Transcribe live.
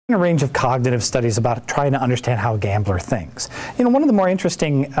A range of cognitive studies about trying to understand how a gambler thinks. You know, one of the more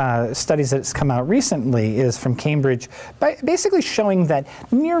interesting studies that's come out recently is from Cambridge, basically showing that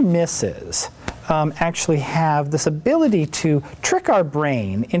near misses actually have this ability to trick our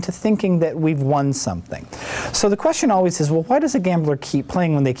brain into thinking that we've won something. So the question always is, well, why does a gambler keep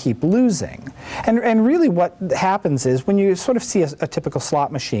playing when they keep losing? And really what happens is when you sort of see a typical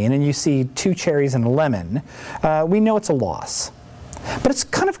slot machine and you see 2 cherries and a lemon, we know it's a loss. But it's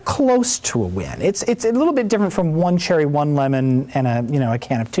kind of close to a win. It's a little bit different from 1 cherry, 1 lemon, and a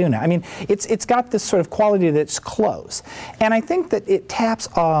can of tuna. I mean, it's got this sort of quality that's close. And I think that it taps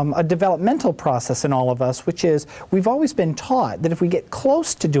a developmental process in all of us, which is we've always been taught that if we get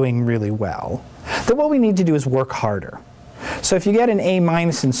close to doing really well, that what we need to do is work harder. So if you get an A-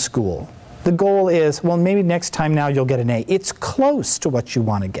 in school, the goal is, well, maybe next time now you'll get an A. It's close to what you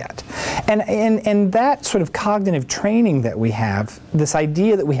want to get. And that sort of cognitive training that we have, this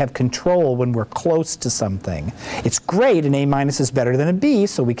idea that we have control when we're close to something, it's great, an A- is better than a B,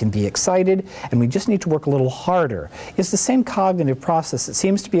 so we can be excited, and we just need to work a little harder. It's the same cognitive process that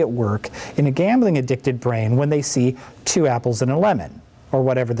seems to be at work in a gambling addicted brain when they see 2 apples and a lemon, or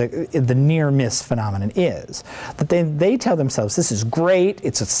whatever the near-miss phenomenon is. That they tell themselves, this is great,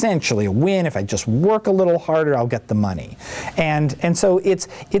 it's essentially a win, if I just work a little harder, I'll get the money. And so it's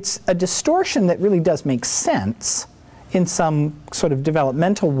a distortion that really does make sense in some sort of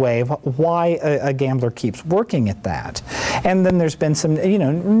developmental way of why a gambler keeps working at that. And then there's been some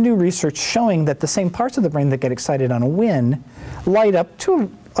new research showing that the same parts of the brain that get excited on a win light up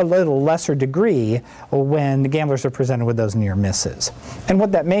to a little lesser degree when the gamblers are presented with those near misses. And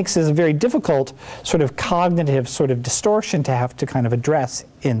what that makes is a very difficult sort of cognitive sort of distortion to have to kind of address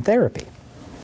in therapy.